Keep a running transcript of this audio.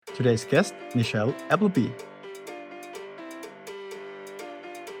today's guest, Nichelle Appleby.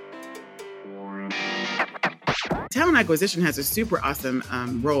 Talent acquisition has a super awesome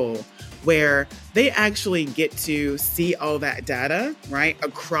role where they actually get to see all that data, right,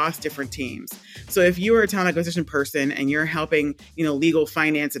 across different teams. So if you are a talent acquisition person and you're helping, legal,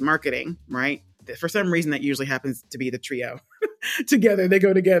 finance, and marketing, right, for some reason that usually happens to be the trio together. They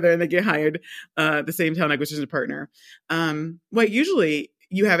go together and they get hired, the same talent acquisition partner. What usually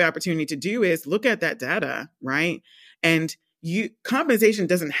you have the opportunity to do is look at that data, right? And compensation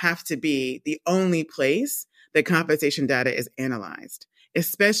doesn't have to be the only place that compensation data is analyzed,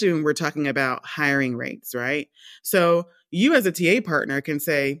 especially when we're talking about hiring rates, right? So you as a TA partner can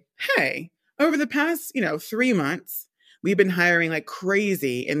say, hey, over the past, 3 months, we've been hiring like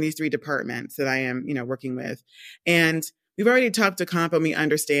crazy in these 3 departments that I am, working with. And we've already talked to comp and we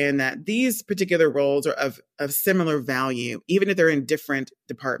understand that these particular roles are of similar value, even if they're in different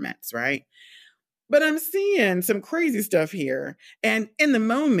departments, right? But I'm seeing some crazy stuff here. And in the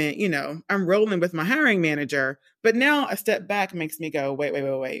moment, I'm rolling with my hiring manager, but now a step back makes me go,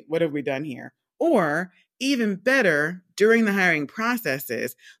 wait, what have we done here? Or even better, during the hiring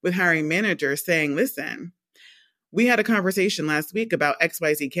processes with hiring managers saying, listen, we had a conversation last week about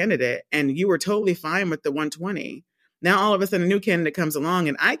XYZ candidate and you were totally fine with the 120. Now, all of a sudden, a new candidate comes along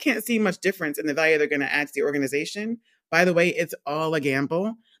and I can't see much difference in the value they're going to add to the organization. By the way, it's all a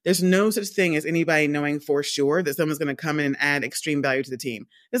gamble. There's no such thing as anybody knowing for sure that someone's going to come in and add extreme value to the team.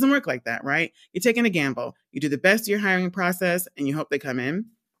 It doesn't work like that, right? You're taking a gamble. You do the best of your hiring process and you hope they come in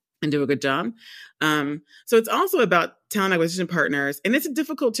and do a good job. So it's also about talent acquisition partners. And it's a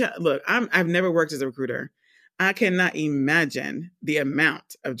difficult look, I've never worked as a recruiter. I cannot imagine the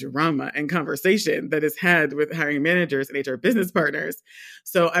amount of drama and conversation that is had with hiring managers and HR business partners.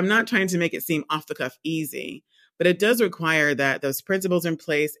 So I'm not trying to make it seem off the cuff easy, but it does require that those principles are in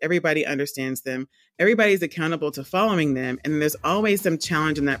place, everybody understands them, everybody's accountable to following them, and there's always some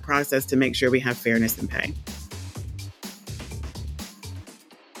challenge in that process to make sure we have fairness in pay.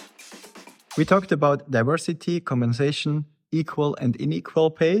 We talked about diversity, compensation, equal and unequal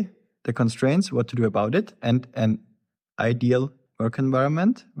pay, the constraints, what to do about it, and an ideal work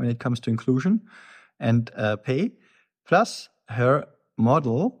environment when it comes to inclusion and pay, plus her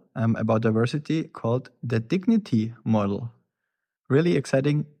model about diversity called the dignity model. Really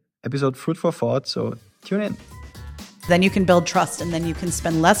exciting episode, food for thought, so tune in. Then you can build trust and then you can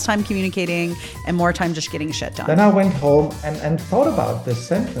spend less time communicating and more time just getting shit done. Then I went home and thought about this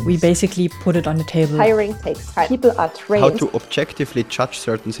sentence. We basically put it on the table. Hiring takes time. People are trained. How to objectively judge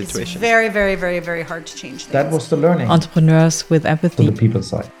certain situations. It's very, very, very, very hard to change things. That was the learning. Entrepreneurs with empathy. To the people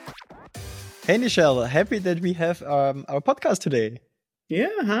side. Hey, Nichelle, happy that we have our podcast today. Yeah,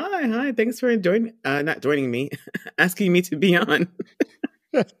 hi. Thanks for not joining me, asking me to be on.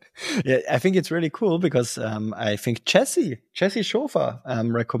 Yeah, I think it's really cool because I think Jessie Schofer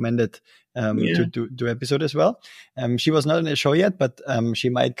recommended to do episode as well. She was not in the show yet, but she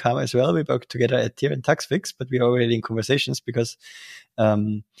might come as well. We work together at Tier and Taxfix, but we're already in conversations because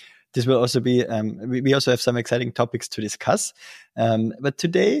this will also be, we also have some exciting topics to discuss. But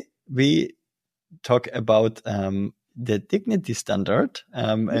today we talk about the dignity standard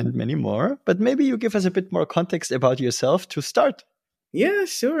and many more. But maybe you give us a bit more context about yourself to start. Yeah,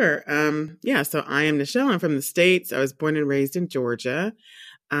 sure. So I am Nichelle. I'm from the States. I was born and raised in Georgia.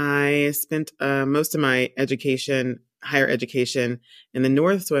 I spent most of my higher education in the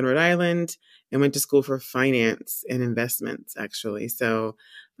North, so in Rhode Island, and went to school for finance and investments, actually. So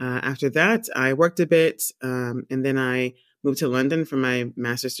after that, I worked a bit, and then I moved to London for my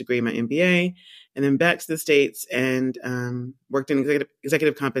master's degree, my MBA, and then back to the States and worked in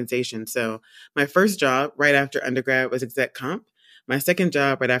executive compensation. So my first job right after undergrad was exec comp. My second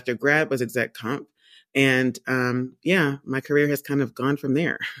job right after grad was exec comp. And my career has kind of gone from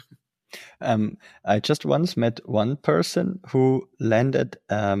there. I just once met one person who landed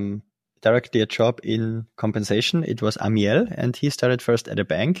directly a job in compensation. It was Amiel, and he started first at a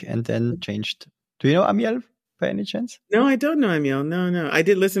bank and then changed. Do you know Amiel by any chance? No, I don't know Amiel. No. I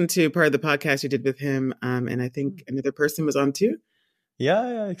did listen to part of the podcast you did with him. And I think another person was on too.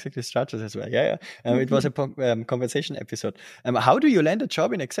 Yeah, exactly. Stratus as well. Yeah. It was a compensation episode. How do you land a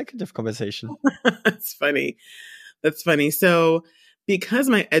job in executive compensation? That's funny. So because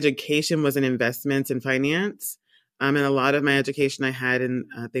my education was in investments and finance, and a lot of my education I had in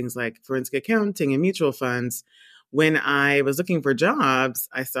things like forensic accounting and mutual funds, when I was looking for jobs,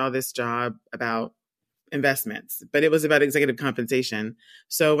 I saw this job about investments, but it was about executive compensation.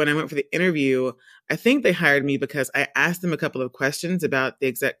 So when I went for the interview, I think they hired me because I asked them a couple of questions about the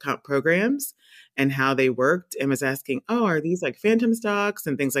exec comp programs and how they worked, and was asking, oh, are these like phantom stocks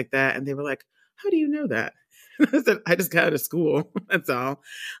and things like that? And they were like, how do you know that? I said, I just got out of school. That's all.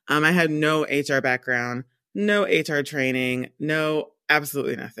 I had no HR background, no HR training,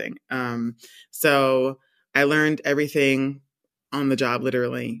 absolutely nothing. So I learned everything on the job,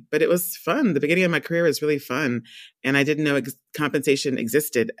 literally, but it was fun. The beginning of my career was really fun. And I didn't know compensation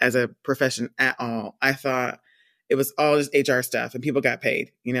existed as a profession at all. I thought it was all just HR stuff and people got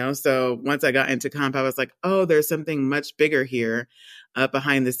paid, So once I got into comp, I was like, oh, there's something much bigger here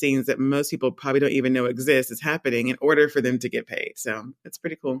behind the scenes that most people probably don't even know exists is happening in order for them to get paid. So it's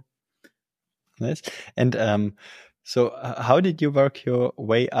pretty cool. Nice. And so how did you work your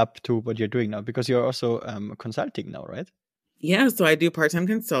way up to what you're doing now? Because you're also consulting now, right? Yeah, so I do part-time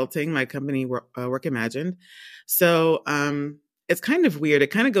consulting, my company, Work Imagined. So it's kind of weird. It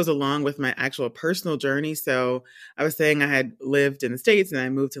kind of goes along with my actual personal journey. So I was saying I had lived in the States and I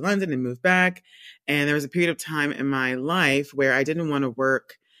moved to London and moved back. And there was a period of time in my life where I didn't want to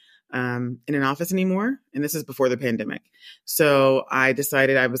work in an office anymore. And this is before the pandemic. So I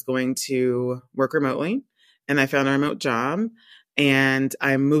decided I was going to work remotely, and I found a remote job. And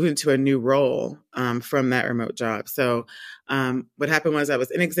I moved into a new role from that remote job. So what happened was I was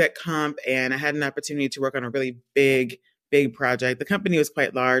in exec comp, and I had an opportunity to work on a really big project. The company was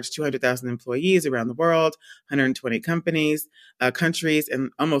quite large, 200,000 employees around the world, 120 countries,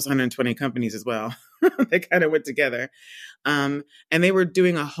 and almost 120 companies as well. They kind of went together. And they were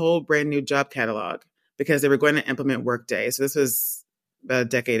doing a whole brand new job catalog because they were going to implement Workday. So this was about a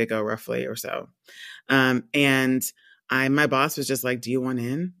decade ago, roughly, or so. And my boss was just like, do you want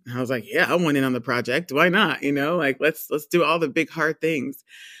in? And I was like, yeah, I want in on the project. Why not? Let's do all the big, hard things.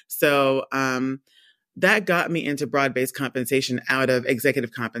 So, that got me into broad-based compensation out of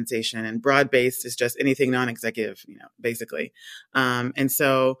executive compensation, and broad-based is just anything non-executive, basically. And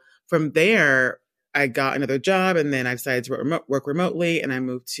so from there, I got another job, and then I decided to work remotely, and I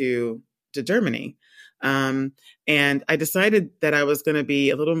moved to Germany. And I decided that I was going to be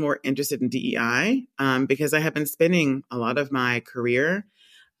a little more interested in DEI because I have been spending a lot of my career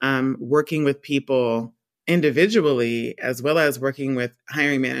working with people individually, as well as working with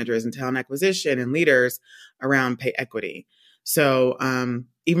hiring managers and talent acquisition and leaders around pay equity. So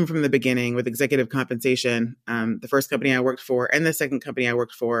even from the beginning with executive compensation, the first company I worked for and the second company I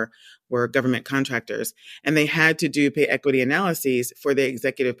worked for were government contractors, and they had to do pay equity analyses for the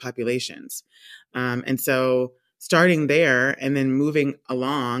executive populations. And so starting there and then moving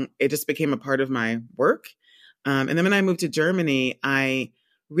along, it just became a part of my work. And then when I moved to Germany, I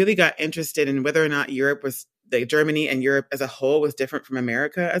really got interested in whether or not Germany and Europe as a whole was different from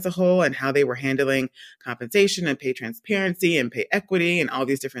America as a whole, and how they were handling compensation and pay transparency and pay equity and all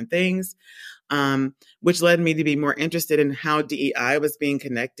these different things, which led me to be more interested in how DEI was being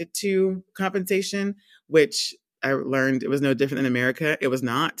connected to compensation, which I learned it was no different than America. It was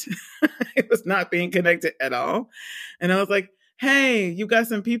not. It was not being connected at all. And I was like, hey, you got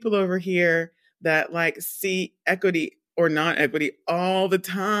some people over here that see equity or non-equity all the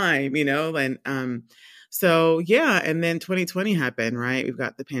time, and so yeah. And then 2020 happened, right? We've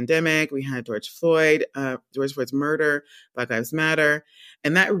got the pandemic, we had George Floyd's murder, Black Lives Matter.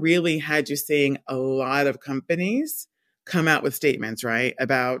 And that really had you seeing a lot of companies come out with statements, right?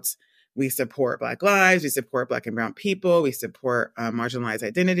 About we support Black lives, we support Black and brown people, we support marginalized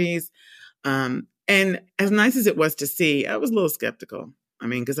identities. And as nice as it was to see, I was a little skeptical.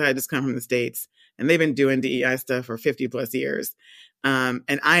 Because I had just come from the States, and they've been doing DEI stuff for 50 plus years. And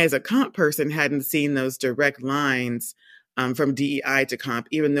I, as a comp person, hadn't seen those direct lines from DEI to comp,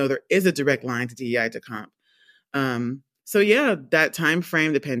 even though there is a direct line to DEI to comp. So yeah, that time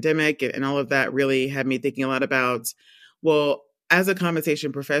frame, the pandemic and all of that really had me thinking a lot about, well, as a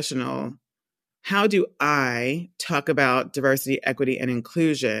compensation professional, how do I talk about diversity, equity, and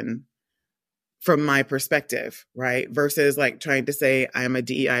inclusion from my perspective, right? Versus trying to say I am a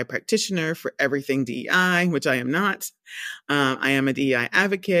DEI practitioner for everything DEI, which I am not. I am a DEI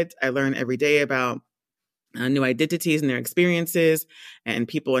advocate. I learn every day about new identities and their experiences and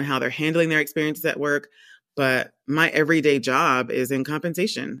people and how they're handling their experiences at work. But my everyday job is in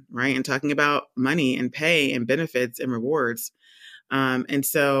compensation, right? And talking about money and pay and benefits and rewards. And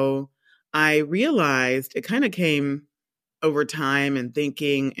so I realized it kind of came over time and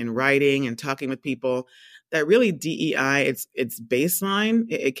thinking and writing and talking with people that really DEI, its baseline,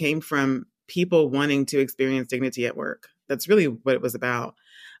 it came from people wanting to experience dignity at work. That's really what it was about.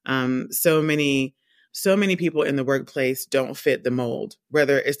 So many so many people in the workplace don't fit the mold,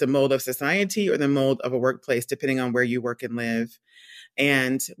 whether it's the mold of society or the mold of a workplace, depending on where you work and live.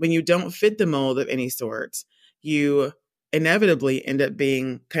 And when you don't fit the mold of any sort, you inevitably end up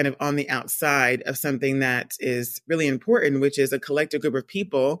being kind of on the outside of something that is really important, which is a collective group of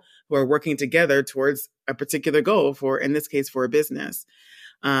people who are working together towards a particular goal for, in this case, for a business.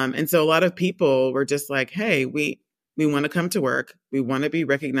 And so a lot of people were just like, hey, we want to come to work. We want to be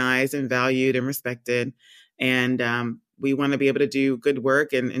recognized and valued and respected. And we want to be able to do good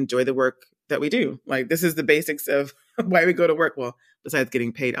work and enjoy the work that we do. Like, this is the basics of why we go to work. Well, besides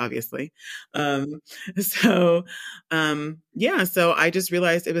getting paid, obviously. So I just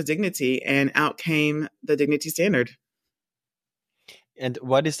realized it was dignity, and out came the dignity standard. And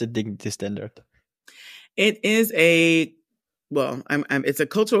what is the dignity standard? It is it's a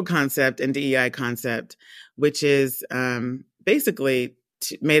cultural concept and DEI concept, which is basically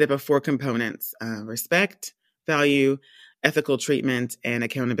made up of 4 components: respect, value, ethical treatment, and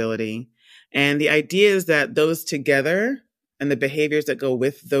accountability. And the idea is that those together and the behaviors that go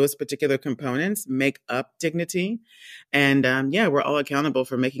with those particular components make up dignity. And we're all accountable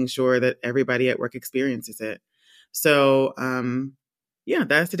for making sure that everybody at work experiences it. So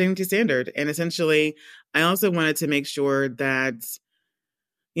that's the dignity standard. And essentially, I also wanted to make sure that,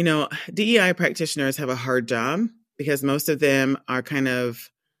 DEI practitioners have a hard job because most of them are kind of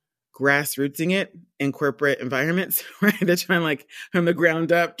grassrootsing it in corporate environments, right? They're trying, like, from the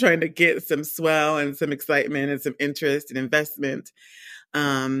ground up, trying to get some swell and some excitement and some interest and investment.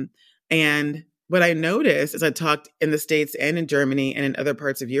 And what I noticed as I talked in the States and in Germany and in other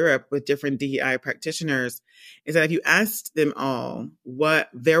parts of Europe with different DEI practitioners is that if you asked them all what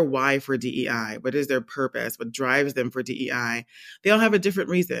their why for DEI, what is their purpose, what drives them for DEI, they all have a different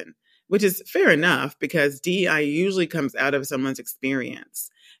reason, which is fair enough because DEI usually comes out of someone's experience.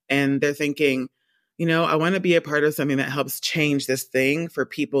 And they're thinking, I want to be a part of something that helps change this thing for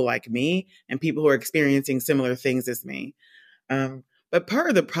people like me and people who are experiencing similar things as me. But part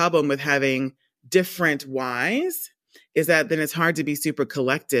of the problem with having different whys is that then it's hard to be super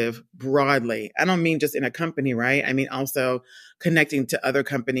collective broadly. I don't mean just in a company, right? I mean also connecting to other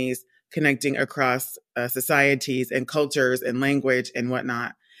companies, connecting across societies and cultures and language and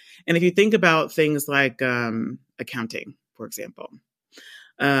whatnot. And if you think about things like accounting, for example,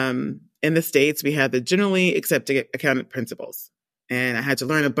 in the States, we have the generally accepted accounting principles. And I had to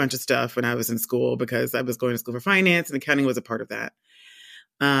learn a bunch of stuff when I was in school because I was going to school for finance and accounting was a part of that.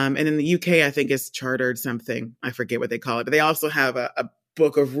 And in the UK, I think it's chartered something. I forget what they call it, but they also have a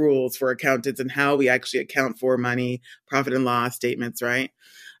book of rules for accountants and how we actually account for money, profit and loss statements, right?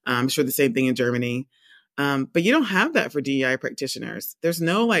 I'm sure the same thing in Germany. But you don't have that for DEI practitioners. There's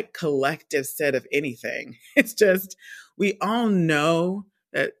no like collective set of anything. It's just, we all know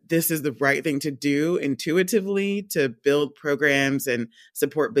that this is the right thing to do intuitively to build programs and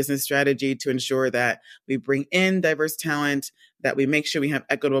support business strategy to ensure that we bring in diverse talent, that we make sure we have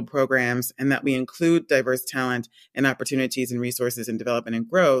equitable programs, and that we include diverse talent and opportunities and resources and development and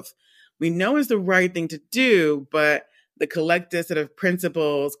growth. We know is the right thing to do, but the collective set of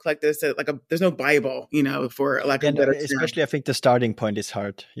principles, there's no Bible, for lack of a better term. Especially, I think the starting point is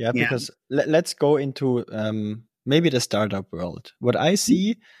hard. Yeah, because let's go into maybe the startup world. What I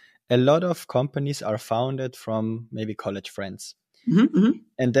see, a lot of companies are founded from maybe college friends. Mm-hmm.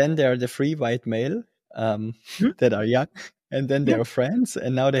 And then there are the 3 white male that are young. And then they're friends.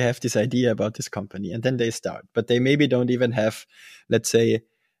 And now they have this idea about this company. And then they start. But they maybe don't even have, let's say,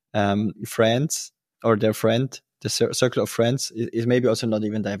 friends, or their friend, the circle of friends is maybe also not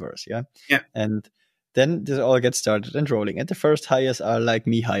even diverse. Yeah. And then this all gets started and rolling. And the first hires are like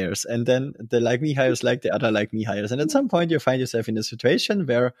me hires. And then the like me hires like the other like me hires. And at some point you find yourself in a situation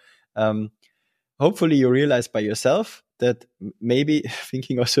where hopefully you realize by yourself that maybe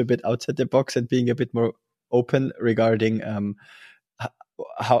thinking also a bit outside the box and being a bit more open regarding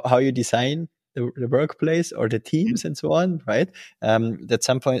how you design the workplace or the teams and so on, right? At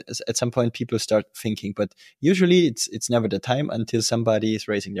some point people start thinking, but usually it's never the time until somebody is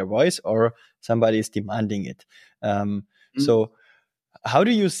raising their voice or somebody is demanding it. So how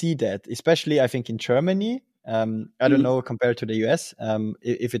do you see that? Especially, I think in Germany, I don't know compared to the US,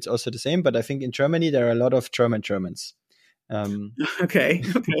 if it's also the same, but I think in Germany there are a lot of Germans. Okay.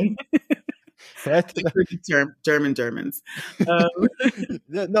 Right? German Germans.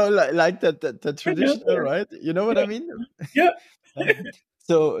 No, like the traditional, right? You know what I mean? Yeah.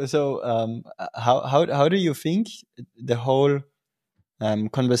 So how do you think the whole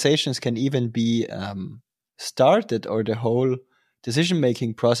conversations can even be started, or the whole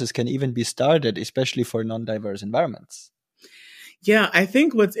decision-making process can even be started, especially for non-diverse environments? Yeah, I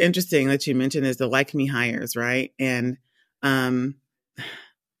think what's interesting that you mentioned is the like me hires, right? And um,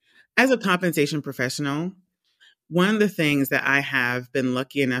 as a compensation professional, one of the things that I have been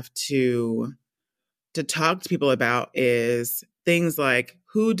lucky enough to talk to people about is things like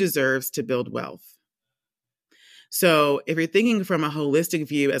who deserves to build wealth. So if you're thinking from a holistic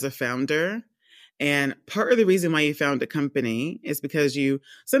view as a founder, and part of the reason why you found a company is because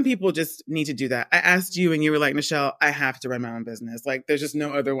some people just need to do that. I asked you and you were like, Nichelle, I have to run my own business. Like there's just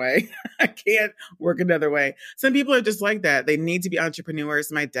no other way. I can't work another way. Some people are just like that. They need to be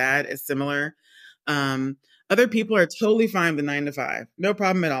entrepreneurs. My dad is similar. Other people are totally fine with 9 to 5. No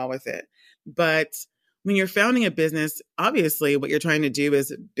problem at all with it. But when you're founding a business, obviously what you're trying to do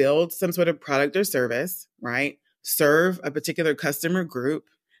is build some sort of product or service, right? Serve a particular customer group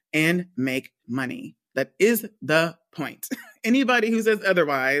and make money. That is the point. Anybody who says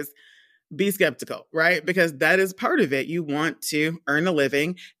otherwise, be skeptical, right? Because that is part of it. You want to earn a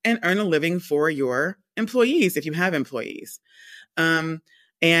living and earn a living for your employees if you have employees. And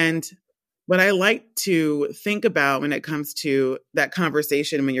what I like to think about when it comes to that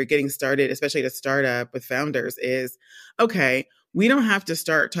conversation when you're getting started, especially to start up with founders, is, okay, we don't have to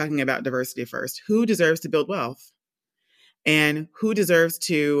start talking about diversity first. Who deserves to build wealth? And who deserves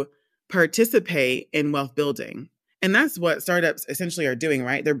to participate in wealth building? And that's what startups essentially are doing,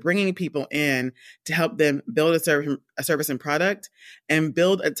 right? They're bringing people in to help them build a service and product and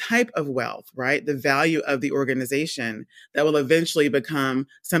build a type of wealth, right? The value of the organization that will eventually become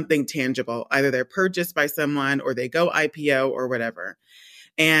something tangible. Either they're purchased by someone or they go IPO or whatever.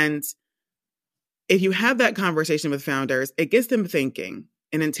 And if you have that conversation with founders, it gets them thinking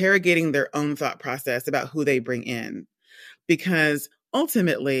and interrogating their own thought process about who they bring in. Because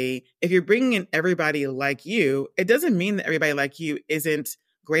ultimately, if you're bringing in everybody like you, it doesn't mean that everybody like you isn't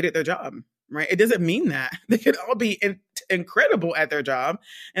great at their job, right? It doesn't mean that. They could all be incredible at their job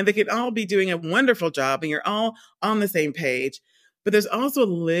and they could all be doing a wonderful job and you're all on the same page. But there's also a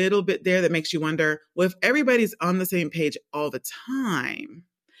little bit there that makes you wonder, well, if everybody's on the same page all the time,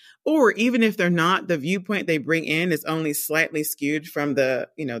 or even if they're not, the viewpoint they bring in is only slightly skewed from the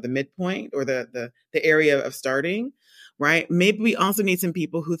midpoint or the area of starting, right? Maybe we also need some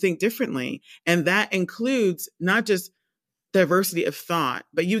people who think differently. And that includes not just diversity of thought,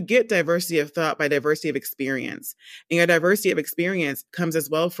 but you get diversity of thought by diversity of experience. And your diversity of experience comes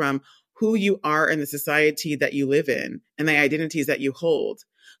as well from who you are in the society that you live in and the identities that you hold.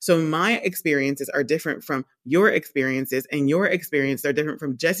 So my experiences are different from your experiences and your experiences are different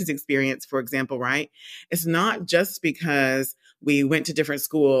from Jesse's experience, for example, right? It's not just because we went to different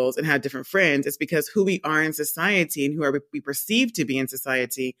schools and had different friends. It's because who we are in society and who we perceive to be in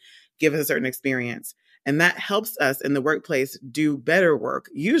society give us a certain experience. And that helps us in the workplace do better work,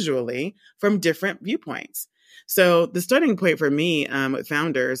 usually from different viewpoints. So the starting point for me with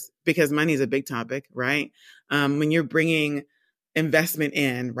founders, because money is a big topic, right? When you're bringing investment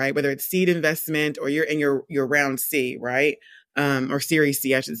in, right? Whether it's seed investment or you're in your round C, right? Or Series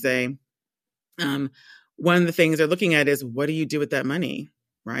C, I should say. One of the things they're looking at is what do you do with that money,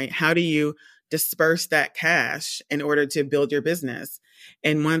 right? How do you disperse that cash in order to build your business?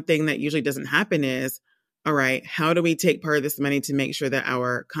 And one thing that usually doesn't happen is, all right, how do we take part of this money to make sure that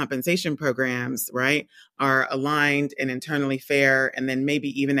our compensation programs, right, are aligned and internally fair, and then maybe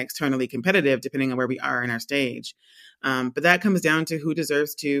even externally competitive, depending on where we are in our stage. But that comes down to who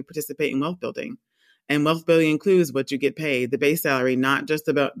deserves to participate in wealth building. And wealth building includes what you get paid, the base salary, not just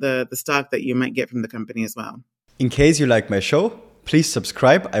about the stock that you might get from the company as well. In case you like my show, please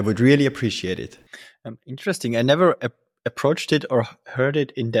subscribe. I would really appreciate it. Interesting. I never approached it or heard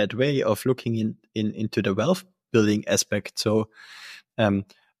it in that way of looking into the wealth building aspect. So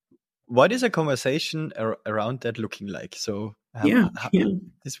what is a conversation around that looking like? So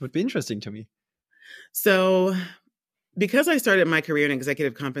this would be interesting to me. So because I started my career in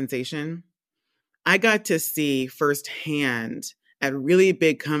executive compensation, I got to see firsthand at really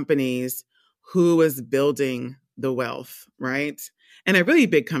big companies who was building the wealth, right? And at really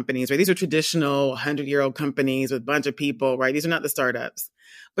big companies, right? These are traditional 100-year-old companies with a bunch of people, right? These are not the startups,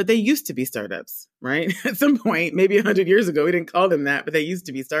 but they used to be startups, right? At some point, maybe 100 years ago, we didn't call them that, but they used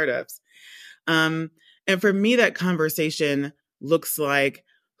to be startups. And for me, that conversation looks like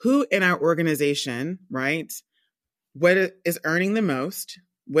who in our organization, right? What is earning the most?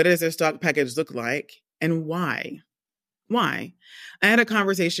 What does their stock package look like? And why? Why? I had a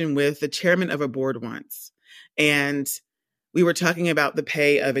conversation with the chairman of a board once, and we were talking about the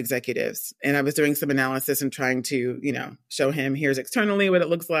pay of executives. And I was doing some analysis and trying to, show him here's externally what it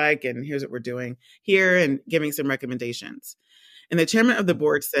looks like, and here's what we're doing here, and giving some recommendations. And the chairman of the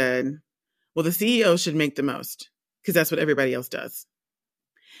board said, well, the CEO should make the most. because that's what everybody else does.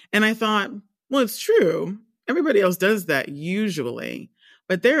 And I thought, well, it's true. Everybody else does that usually.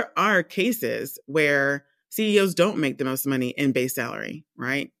 But there are cases where CEOs don't make the most money in base salary,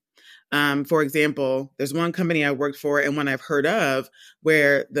 right? For example, there's one company I worked for and one I've heard of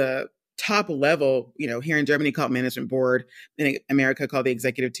where the top level, here in Germany called management board, in America called the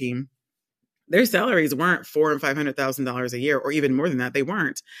executive team, their salaries weren't $400,000 and $500,000 a year, or even more than that. They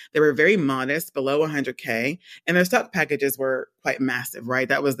weren't. They were very modest, below 100K, and their stock packages were quite massive, right?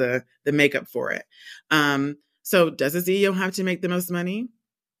 That was the makeup for it. So does a CEO have to make the most money?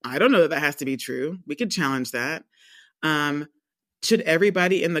 I don't know that has to be true. We could challenge that. Should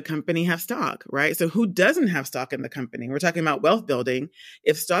everybody in the company have stock, right? So who doesn't have stock in the company? We're talking about wealth building.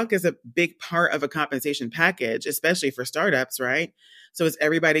 If stock is a big part of a compensation package, especially for startups, right? So is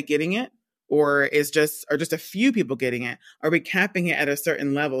everybody getting it? Or just a few people getting it? Are we capping it at a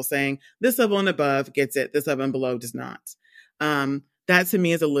certain level, saying this level and above gets it, this level and below does not? That to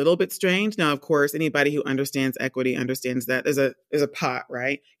me is a little bit strange. Now, of course, anybody who understands equity understands that there's a pot,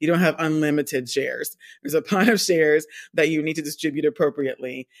 right? You don't have unlimited shares. There's a pot of shares that you need to distribute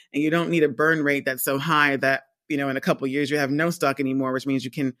appropriately, and you don't need a burn rate that's so high that in a couple of years you have no stock anymore, which means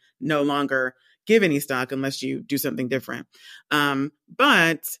you can no longer give any stock unless you do something different.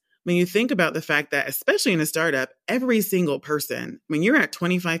 But when you think about the fact that, especially in a startup, every single person, when you're at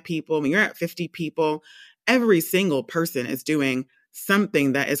 25 people, when you're at 50 people, every single person is doing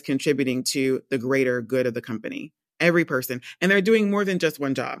something that is contributing to the greater good of the company. Every person. And they're doing more than just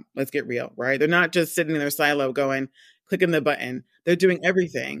one job. Let's get real, right? They're not just sitting in their silo going, clicking the button. They're doing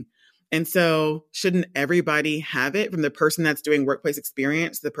everything. And so shouldn't everybody have it, from the person that's doing workplace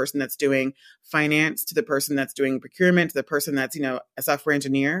experience to the person that's doing finance to the person that's doing procurement to the person that's, a software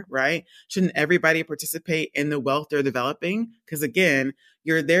engineer, right? Shouldn't everybody participate in the wealth they're developing? Because again,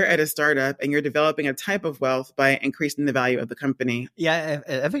 you're there at a startup and you're developing a type of wealth by increasing the value of the company. Yeah,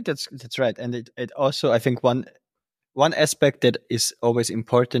 I think that's right. And it also, I think one aspect that is always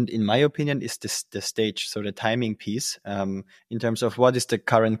important, in my opinion, is the stage. So the timing piece, in terms of what is the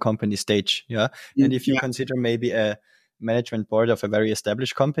current company stage. Yeah. And if you consider maybe a management board of a very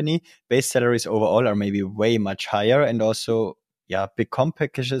established company, base salaries overall are maybe way much higher. And also, big comp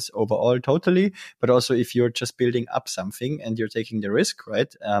packages overall totally. But also if you're just building up something and you're taking the risk,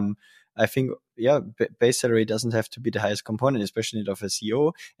 right? I think, base salary doesn't have to be the highest component, especially of a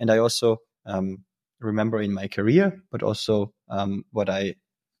CEO. And I also, remember in my career, but also what I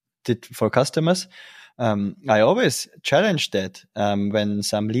did for customers, I always challenged that when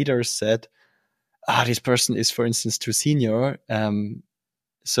some leaders said, this person is, for instance, too senior,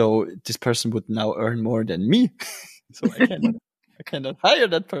 so this person would now earn more than me. So I cannot hire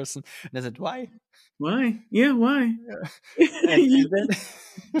that person. And I said, why? Why? Yeah, why? And then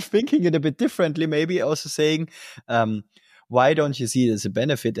thinking it a bit differently, maybe also saying, why don't you see it as a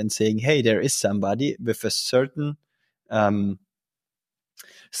benefit and saying, hey, there is somebody with a certain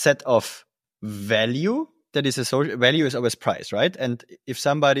set of value that is associated. Value is always price, right? And if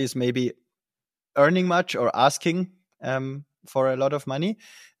somebody is maybe earning much or asking for a lot of money,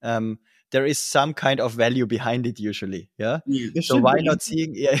 there is some kind of value behind it usually. Yeah. So why not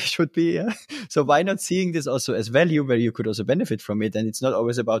seeing, it should be. Yeah. So why not seeing this also as value where you could also benefit from it? And it's not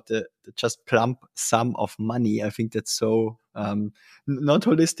always about the just plump sum of money. I think that's so not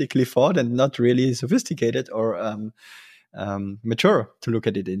holistically thought and not really sophisticated or mature to look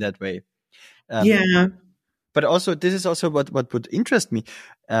at it in that way. But also, this is also what would interest me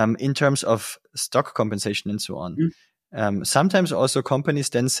in terms of stock compensation and so on. Sometimes also companies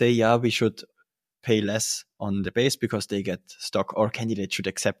then say, we should pay less on the base because they get stock, or candidates should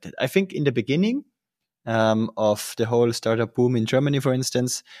accept it. I think in the beginning of the whole startup boom in Germany, for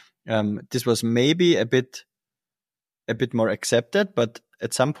instance, this was maybe a bit more accepted, but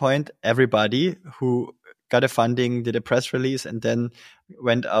at some point, everybody who got a funding, did a press release, and then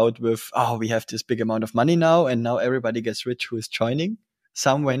went out with, we have this big amount of money now, and now everybody gets rich who is joining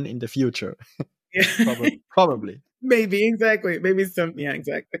somewhere in the future. Probably. Maybe, exactly. Maybe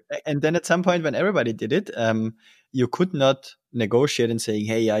exactly. And then at some point when everybody did it, you could not negotiate and saying,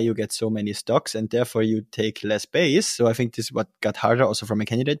 hey, you get so many stocks and therefore you take less base. So I think this is what got harder also from a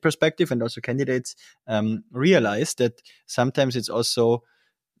candidate perspective. And also candidates realized that sometimes it's also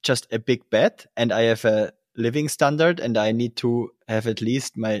just a big bet, and I have a living standard and I need to have at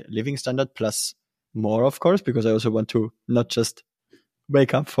least my living standard plus more, of course, because I also want to not just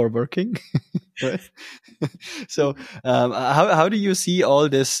wake up for working. Right? So how do you see all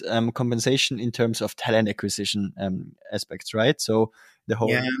this compensation in terms of talent acquisition aspects, right? So the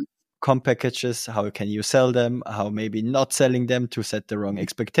whole comp packages, how can you sell them, how maybe not selling them to set the wrong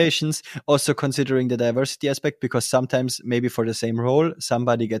expectations, also considering the diversity aspect, because sometimes maybe for the same role,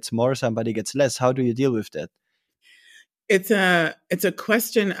 somebody gets more, somebody gets less. How do you deal with that? It's a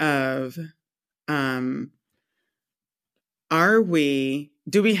question of,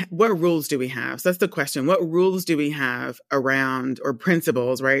 what rules do we have? So that's the question. What rules do we have around, or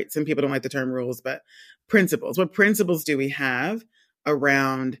principles, right? Some people don't like the term rules, but principles. What principles do we have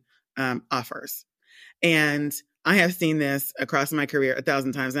around offers? And I have seen this across my career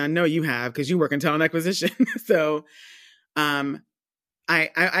 1,000 times. And I know you have, because you work in talent acquisition. So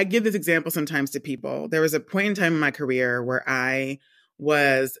I give this example sometimes to people. There was a point in time in my career where I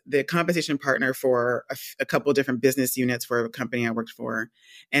was the compensation partner for a couple of different business units for a company I worked for.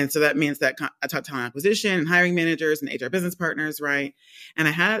 And so that means that I taught talent acquisition and hiring managers and HR business partners, right? And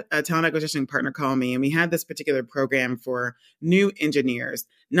I had a talent acquisition partner call me, and we had this particular program for new engineers,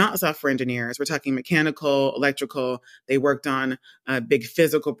 not software engineers. We're talking mechanical, electrical. They worked on big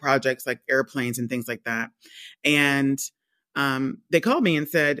physical projects like airplanes and things like that. And they called me and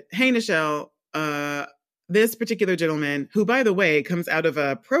said, "Hey, Nichelle, this particular gentleman, who, by the way, comes out of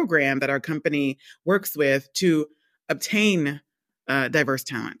a program that our company works with to obtain diverse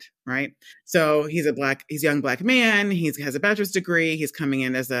talent, right? So he's a young Black man. He has a bachelor's degree. He's coming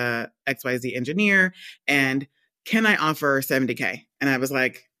in as a XYZ engineer. And can I offer 70K?" And I was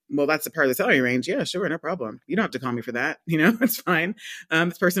like, "Well, that's a part of the salary range. Yeah, sure. No problem. You don't have to call me for that. It's fine."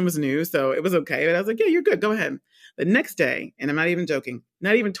 This person was new, so it was okay. But I was like, "Yeah, you're good. Go ahead." The next day, and I'm not even joking,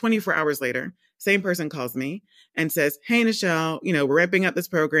 not even 24 hours later, same person calls me and says, "Hey, Nichelle, we're ramping up this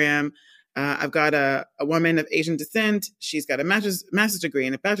program. I've got a woman of Asian descent. She's got a master's degree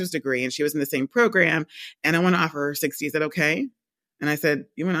and a bachelor's degree, and she was in the same program. And I want to offer her 60. Is that okay?" And I said,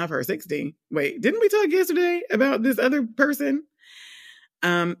 "You want to offer her 60? Wait, didn't we talk yesterday about this other person?"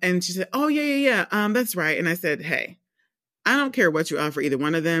 And she said, "Oh, yeah. That's right." And I said, "Hey, I don't care what you offer either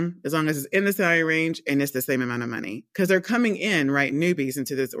one of them, as long as it's in the salary range and it's the same amount of money, because they're coming in, right, newbies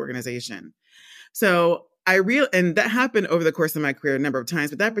into this organization." So and that happened over the course of my career a number of times,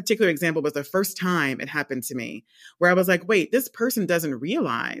 but that particular example was the first time it happened to me, where I was like, wait, this person doesn't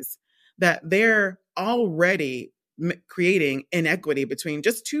realize that they're already creating inequity between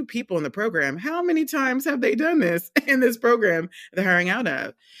just two people in the program. How many times have they done this in this program they're hiring out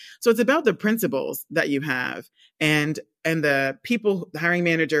of? So it's about the principles that you have, and the people, the hiring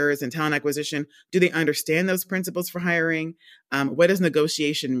managers and talent acquisition. Do they understand those principles for hiring? What does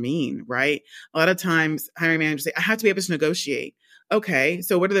negotiation mean, right? A lot of times hiring managers say, "I have to be able to negotiate." Okay,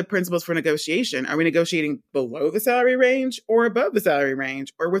 so what are the principles for negotiation? Are we negotiating below the salary range or above the salary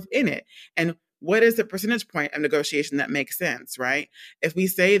range or within it? And what is the percentage point of negotiation that makes sense, right? If we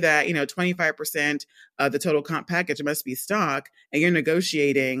say that, 25% of the total comp package must be stock, and you're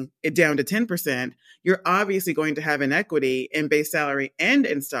negotiating it down to 10%, you're obviously going to have inequity in base salary and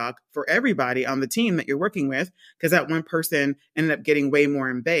in stock for everybody on the team that you're working with, because that one person ended up getting way more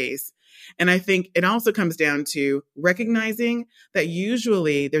in base. And I think it also comes down to recognizing that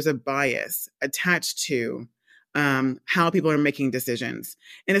usually there's a bias attached to how people are making decisions.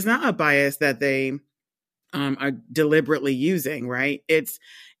 And it's not a bias that they are deliberately using, right? It's,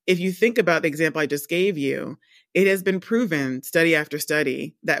 if you think about the example I just gave you, it has been proven study after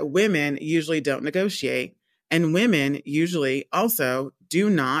study that women usually don't negotiate, and women usually also do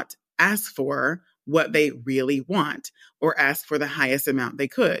not ask for what they really want or ask for the highest amount they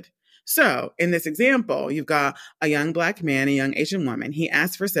could. So in this example, you've got a young Black man, a young Asian woman. He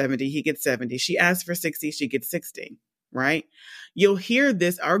asks for 70, he gets 70. She asks for 60, she gets 60, right? You'll hear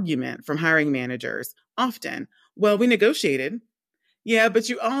this argument from hiring managers often. "Well, we negotiated." Yeah, but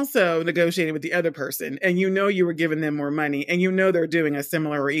you also negotiated with the other person, and you were giving them more money, and they're doing a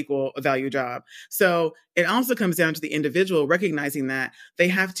similar or equal value job. So it also comes down to the individual recognizing that they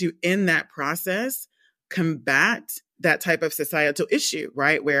have to, in that process, combat that type of societal issue,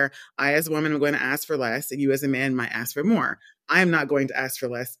 right? Where I, as a woman, am going to ask for less, and you, as a man, might ask for more. I am not going to ask for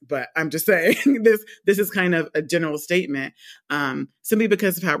less, but I'm just saying this is kind of a general statement, simply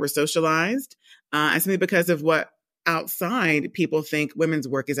because of how we're socialized, and simply because of what outside people think women's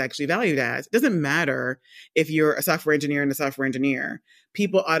work is actually valued as. It doesn't matter if you're a software engineer and a software engineer.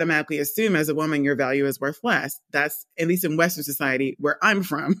 People automatically assume as a woman your value is worth less. That's, at least in Western society where I'm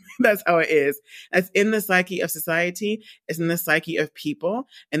from, that's how it is. That's in the psyche of society. It's in the psyche of people,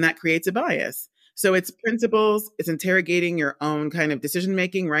 and that creates a bias. So it's principles, it's interrogating your own kind of decision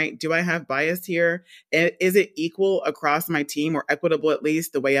making, right? Do I have bias here? Is it equal across my team, or equitable at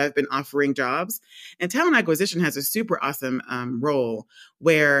least the way I've been offering jobs? And talent acquisition has a super awesome role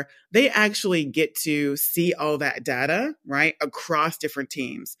where they actually get to see all that data, right, across different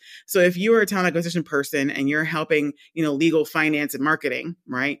teams. So if you are a talent acquisition person and you're helping, legal, finance, and marketing,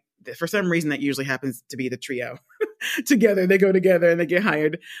 right? For some reason, that usually happens to be the trio together. They go together and they get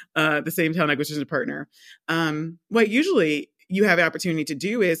hired, the same talent acquisition partner. What usually you have the opportunity to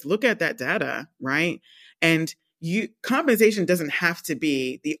do is look at that data, right? And compensation doesn't have to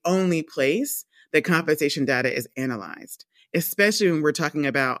be the only place that compensation data is analyzed, especially when we're talking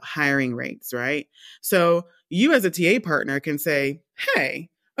about hiring rates, right? So you as a TA partner can say, hey,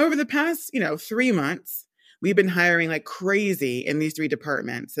 over the past, 3 months, we've been hiring like crazy in these 3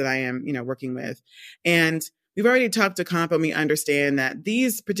 departments that I am, working with. And we've already talked to comp and we understand that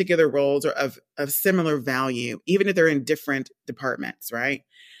these particular roles are of similar value, even if they're in different departments, right?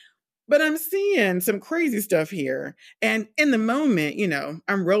 But I'm seeing some crazy stuff here. And in the moment,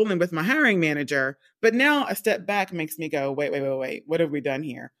 I'm rolling with my hiring manager, but now a step back makes me go, wait, what have we done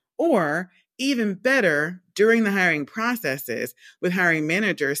here? Or even better, during the hiring processes with hiring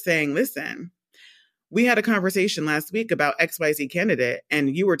managers saying, listen, we had a conversation last week about XYZ candidate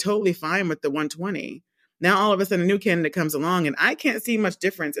and you were totally fine with the 120. Now, all of a sudden, a new candidate comes along and I can't see much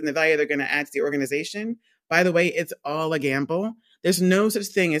difference in the value they're going to add to the organization. By the way, it's all a gamble. There's no such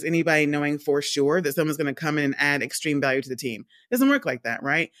thing as anybody knowing for sure that someone's going to come in and add extreme value to the team. It doesn't work like that,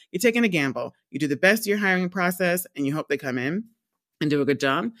 right? You're taking a gamble. You do the best of your hiring process and you hope they come in and do a good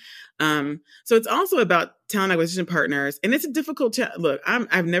job. So it's also about talent acquisition partners. And it's a difficult look,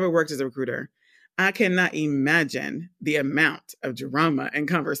 I've never worked as a recruiter. I cannot imagine the amount of drama and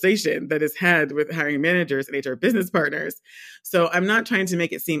conversation that is had with hiring managers and HR business partners. So I'm not trying to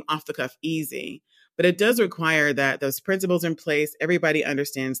make it seem off the cuff easy, but it does require that those principles are in place, everybody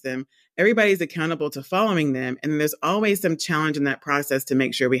understands them, everybody's accountable to following them, and there's always some challenge in that process to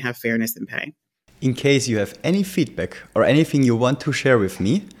make sure we have fairness in pay. In case you have any feedback or anything you want to share with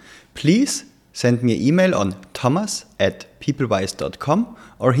me, please send me an email on thomas@peoplewise.com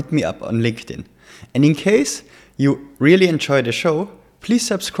or hit me up on LinkedIn. And in case you really enjoy the show, please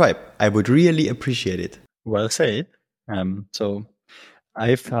subscribe. I would really appreciate it. Well said. So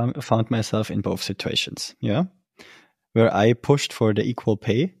I found myself in both situations, where I pushed for the equal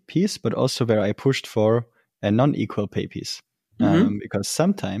pay piece, but also where I pushed for a non-equal pay piece. Because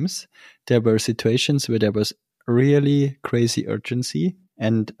sometimes there were situations where there was really crazy urgency,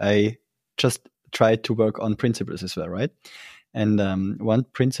 and I just tried to work on principles as well, right? And one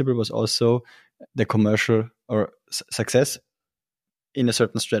principle was also the commercial or success in a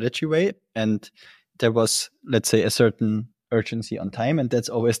certain strategy way. And there was, let's say, a certain urgency on time. And that's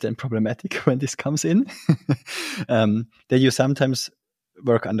always then problematic when this comes in, that you sometimes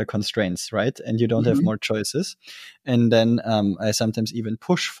work under constraints, right? And you don't have more choices. And then I sometimes even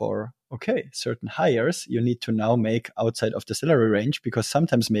push for, certain hires you need to now make outside of the salary range, because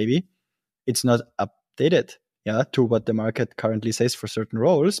sometimes maybe it's not updated to what the market currently says for certain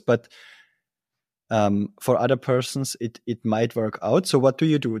roles, but for other persons, it might work out. So what do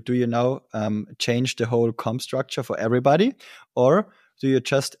you do? Do you now change the whole comp structure for everybody? Or do you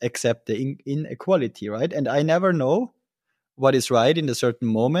just accept the inequality, right? And I never know what is right in a certain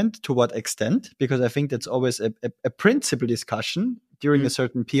moment, to what extent, because I think that's always a principal discussion during a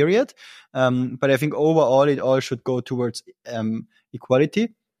certain period. But I think overall, it all should go towards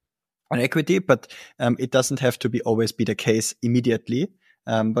equality and equity, but it doesn't have to always be the case immediately.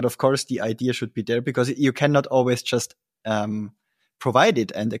 But of course, the idea should be there, because you cannot always just provide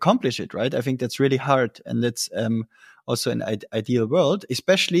it and accomplish it, right? I think that's really hard. And that's also an ideal world,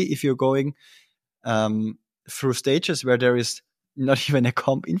 especially if you're going through stages where there is not even a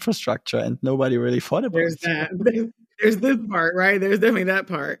comp infrastructure and nobody really thought about it. There's this part, right? There's definitely that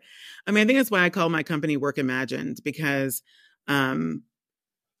part. I mean, I think that's why I call my company Work Imagined, because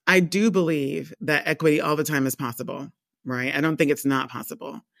I do believe that equity all the time is possible. Right. I don't think it's not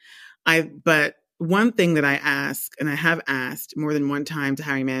possible. But one thing that I ask, and I have asked more than one time to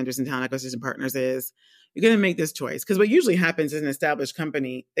hiring managers and talent acquisition partners, is you're going to make this choice. Because what usually happens is an established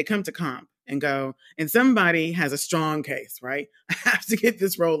company, they come to comp and go, and somebody has a strong case, right? I have to get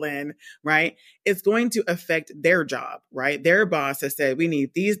this role in, right? It's going to affect their job, right? Their boss has said, we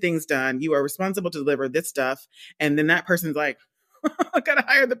need these things done. You are responsible to deliver this stuff. And then that person's like, I got to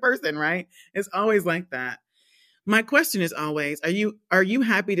hire the person, right? It's always like that. My question is always, are you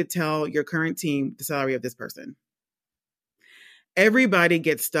happy to tell your current team the salary of this person? Everybody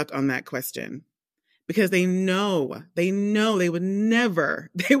gets stuck on that question, because they know they would never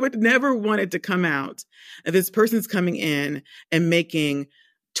want it to come out that this person's coming in and making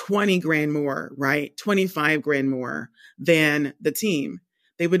 20 grand more, right? 25 grand more than the team.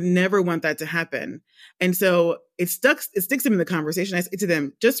 They would never want that to happen. And so it sticks them in the conversation. I say to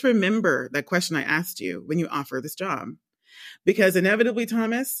them, just remember that question I asked you when you offer this job. Because inevitably,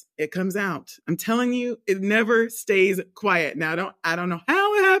 Thomas, it comes out. I'm telling you, it never stays quiet. Now, I don't know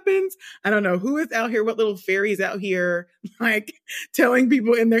how it happens. I don't know who is out here, what little fairies out here, like telling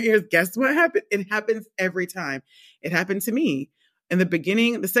people in their ears, guess what happened? It happens every time. It happened to me. In the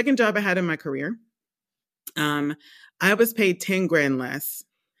beginning, the second job I had in my career, I was paid 10 grand less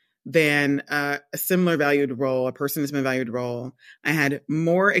than a similar valued role, a person in a similar valued role. I had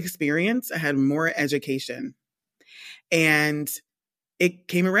more experience. I had more education. And it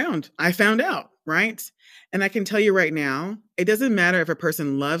came around. I found out, right? And I can tell you right now, it doesn't matter if a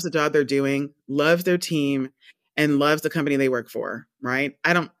person loves the job they're doing, loves their team, and loves the company they work for, right?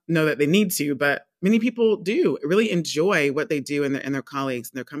 I don't know that they need to, but many people do really enjoy what they do and their colleagues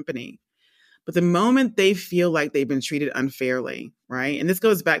and their company. But the moment they feel like they've been treated unfairly, right? And this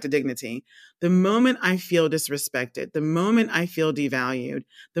goes back to dignity. The moment I feel disrespected, the moment I feel devalued,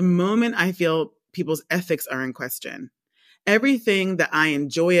 the moment I feel people's ethics are in question, everything that I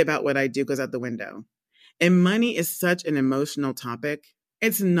enjoy about what I do goes out the window. And money is such an emotional topic.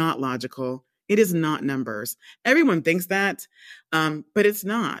 It's not logical. It is not numbers. Everyone thinks that, but it's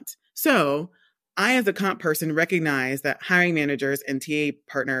not. So I, as a comp person, recognize that hiring managers and TA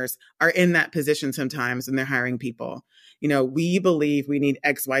partners are in that position sometimes when they're hiring people. You know, we believe we need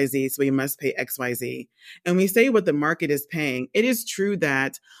XYZ, so we must pay XYZ. And we say what the market is paying. It is true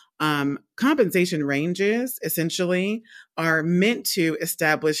that compensation ranges essentially are meant to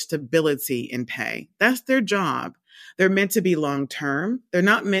establish stability in pay. That's their job. They're meant to be long-term. They're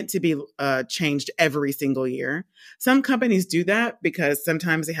not meant to be changed every single year. Some companies do that because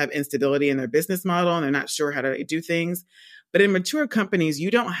sometimes they have instability in their business model and they're not sure how to do things. But in mature companies,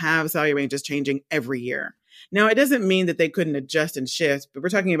 you don't have salary ranges changing every year. Now, it doesn't mean that they couldn't adjust and shift, but we're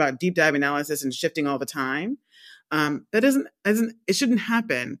talking about deep dive analysis and shifting all the time. It shouldn't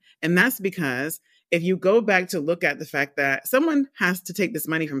happen. And that's because if you go back to look at the fact that someone has to take this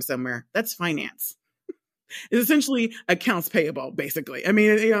money from somewhere, that's finance. It's essentially accounts payable, basically. I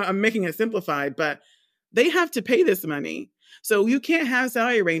mean, you know, I'm making it simplified, but they have to pay this money. So you can't have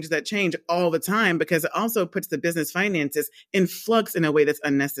salary ranges that change all the time because it also puts the business finances in flux in a way that's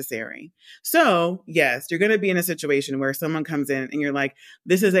unnecessary. So yes, you're going to be in a situation where someone comes in and you're like,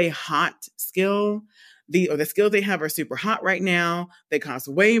 this is a hot skill. The skills they have are super hot right now. They cost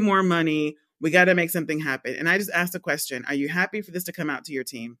way more money. We got to make something happen. And I just asked the question, are you happy for this to come out to your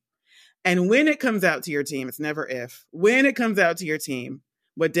team? And when it comes out to your team, it's never if, when it comes out to your team,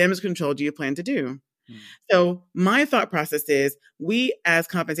 what damage control do you plan to do? So my thought process is we as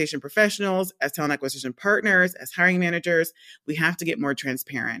compensation professionals, as talent acquisition partners, as hiring managers, we have to get more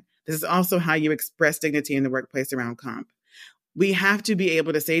transparent. This is also how you express dignity in the workplace around comp. We have to be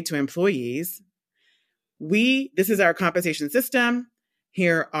able to say to employees, this is our compensation system.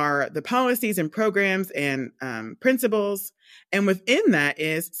 Here are the policies and programs and principles. And within that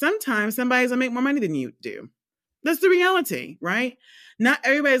is sometimes somebody's going to make more money than you do. That's the reality, right? Not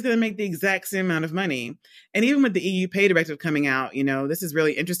everybody's going to make the exact same amount of money. And even with the EU pay directive coming out, you know, this is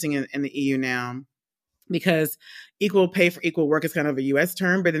really interesting in the EU now because equal pay for equal work is kind of a US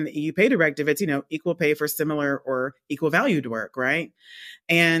term, but in the EU pay directive, it's, you know, equal pay for similar or equal valued work, right?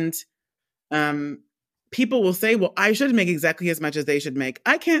 And people will say, well, I should make exactly as much as they should make.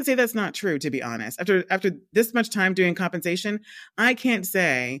 I can't say that's not true, to be honest. After this much time doing compensation, I can't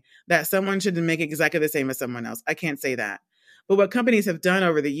say that someone should make exactly the same as someone else. I can't say that. But what companies have done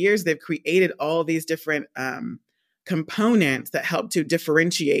over the years, they've created all these different components that help to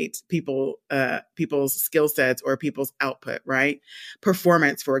differentiate people's skill sets or people's output, right?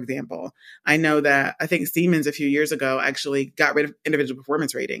 Performance, for example. I think Siemens a few years ago actually got rid of individual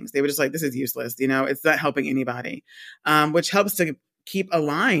performance ratings. They were just like, this is useless. You know, it's not helping anybody, which helps to keep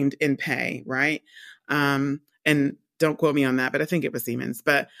aligned in pay, right? And don't quote me on that, but I think it was Siemens.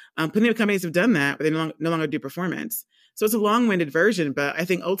 But plenty of companies have done that, but they no longer do performance. So it's a long-winded version, but I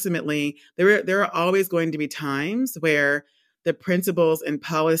think ultimately there are always going to be times where the principles and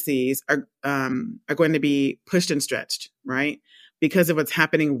policies are going to be pushed and stretched, right? Because of what's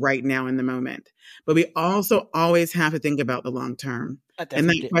happening right now in the moment. But we also always have to think about the long term. And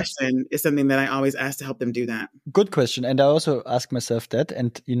that question is something that I always ask to help them do that. Good question. And I also ask myself that.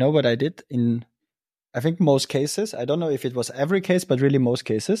 And you know what I did in, I think most cases, I don't know if it was every case, but really most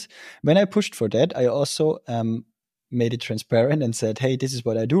cases, when I pushed for that, I also made it transparent and said, hey, this is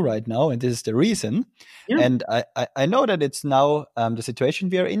what I do right now, and this is the reason. Yeah. And I know that it's now the situation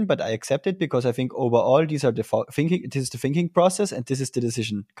we are in, but I accept it because I think overall these are this is the thinking process, and this is the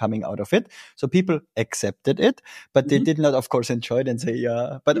decision coming out of it. So people accepted it, but they did not, of course, enjoy it and say,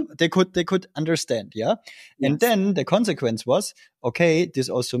 yeah, but they could understand, yeah. Yes. And then the consequence was, okay, this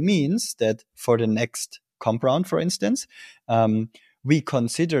also means that for the next comp round, for instance, we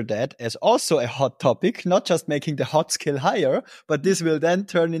consider that as also a hot topic, not just making the hot skill higher, but this will then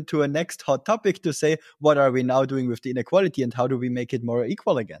turn into a next hot topic to say, what are we now doing with the inequality and how do we make it more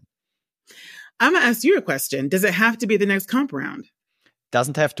equal again? I'm going to ask you a question. Does it have to be the next comp round?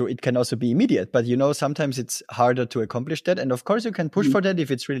 Doesn't have to. It can also be immediate. But, sometimes it's harder to accomplish that. And of course, you can push for that if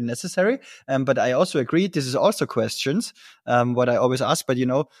it's really necessary. But I also agree, this is also questions, what I always ask. But,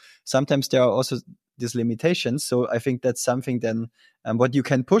 sometimes there are also these limitations. So I think that's something then what you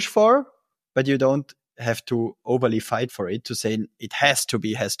can push for, but you don't have to overly fight for it to say it has to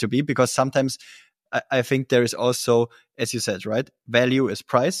be, because sometimes I think there is also, as you said, right? Value is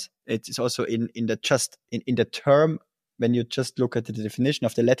price. It is also in the term, when you just look at the definition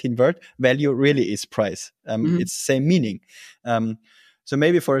of the Latin word, value really is price. It's the same meaning. So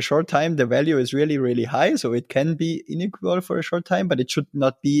maybe for a short time, the value is really, really high. So it can be unequal for a short time, but it should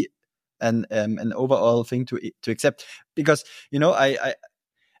not be an overall thing to accept, because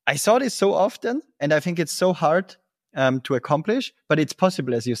I saw this so often, and I think it's so hard to accomplish, but it's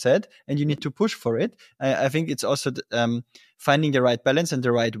possible, as you said, and you need to push for it. I think it's also finding the right balance and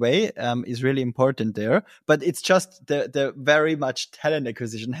the right way is really important there. But it's just the very much talent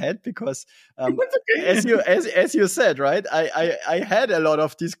acquisition head, because as you said, right, I had a lot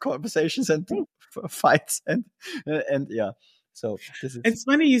of these conversations and fights and yeah. So it's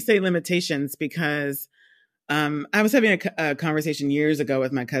funny you say limitations, because I was having a conversation years ago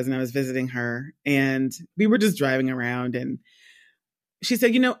with my cousin. I was visiting her, and we were just driving around, and she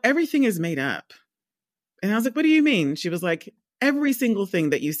said, everything is made up. And I was like, what do you mean? She was like, every single thing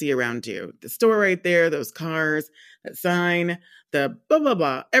that you see around you, the store right there, those cars, that sign, the blah, blah,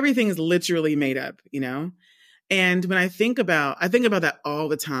 blah, everything is literally made up, And when I think about that all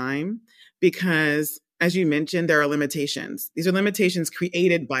the time, because as you mentioned, there are limitations. These are limitations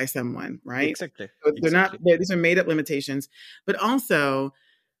created by someone, right? Exactly. So these are made up limitations. But also,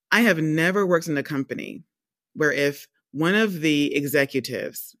 I have never worked in a company where if one of the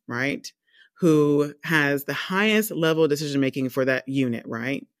executives, right, who has the highest level of decision-making for that unit,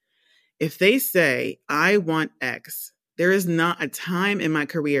 right, if they say, I want X, there is not a time in my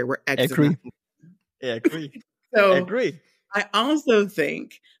career where X is not. Yeah, agree. So agree. I also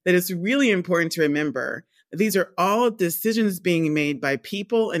think that it's really important to remember that these are all decisions being made by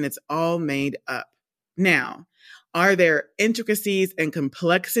people, and it's all made up. Now, are there intricacies and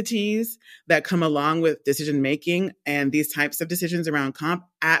complexities that come along with decision making and these types of decisions around comp?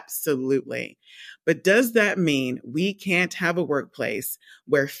 Absolutely. But does that mean we can't have a workplace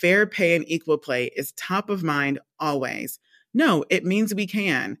where fair pay and equal play is top of mind always? No, it means we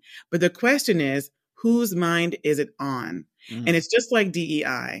can. But the question is, whose mind is it on? And it's just like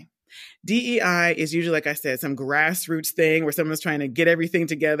DEI. DEI is usually, like I said, some grassroots thing where someone's trying to get everything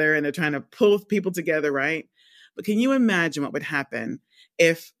together and they're trying to pull people together, right? But can you imagine what would happen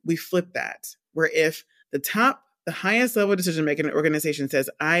if we flip that? Where if the highest level decision maker in an organization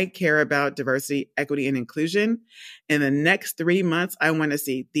says, I care about diversity, equity, and inclusion. In the next 3 months, I want to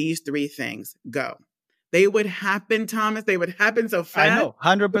see these 3 things go. They would happen, Thomas. They would happen so fast. I know,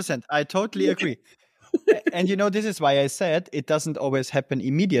 100%. I totally agree. And this is why I said it doesn't always happen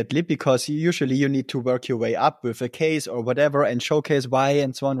immediately, because usually you need to work your way up with a case or whatever and showcase why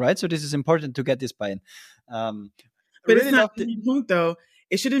and so on, right? So this is important to get this buy-in. But really it's not the point, though.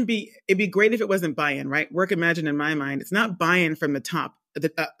 It'd be great if it wasn't buy-in, right? Work Imagine in my mind, it's not buy-in from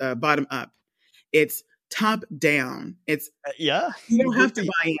the bottom up. It's top down. It's you don't have to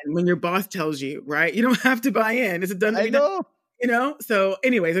buy in when your boss tells you, right? You don't have to buy in. It's done. I know. So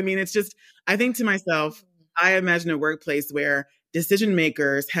anyways, it's just, I think to myself, I imagine a workplace where decision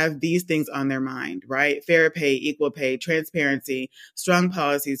makers have these things on their mind, right? Fair pay, equal pay, transparency, strong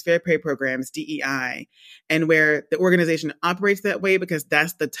policies, fair pay programs, DEI, and where the organization operates that way because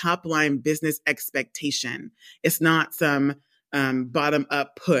that's the top line business expectation. It's not some bottom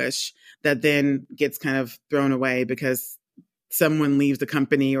up push that then gets kind of thrown away because someone leaves the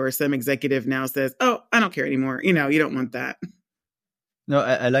company or some executive now says, oh, I don't care anymore. You don't want that. No,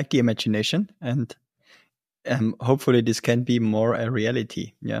 I like the imagination, and hopefully this can be more a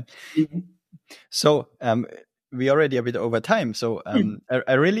reality. Yeah. Mm-hmm. So we already a bit over time. So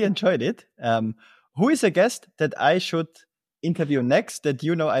I really enjoyed it. Who is a guest that I should interview next that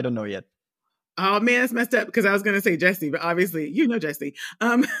I don't know yet? Oh man, it's messed up because I was going to say Jesse, but obviously you know Jesse.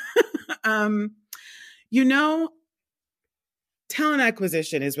 You know, talent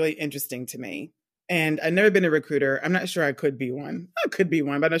acquisition is really interesting to me. And I've never been a recruiter. I'm not sure I could be one. I could be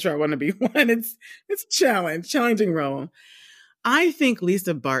one, but I'm not sure I want to be one. It's a challenging role. I think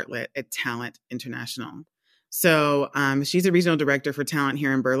Lisa Bartlett at Talent International. So she's a regional director for talent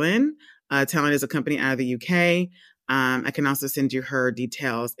here in Berlin. Talent is a company out of the UK. I can also send you her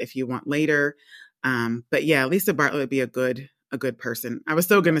details if you want later. But yeah, Lisa Bartlett would be a good person. I was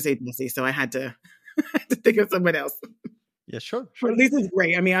so going to say Jesse, so I had to think of someone else. Yeah, sure. But Lisa's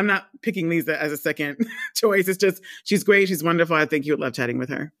great. I mean, I'm not picking Lisa as a second choice. It's just, she's great. She's wonderful. I think you would love chatting with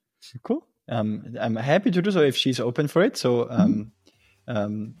her. Cool. I'm happy to do so if she's open for it. So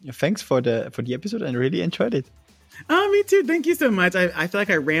thanks for the episode. I really enjoyed it. Oh, me too. Thank you so much. I feel like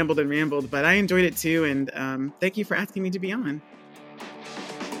I rambled, but I enjoyed it too. And thank you for asking me to be on.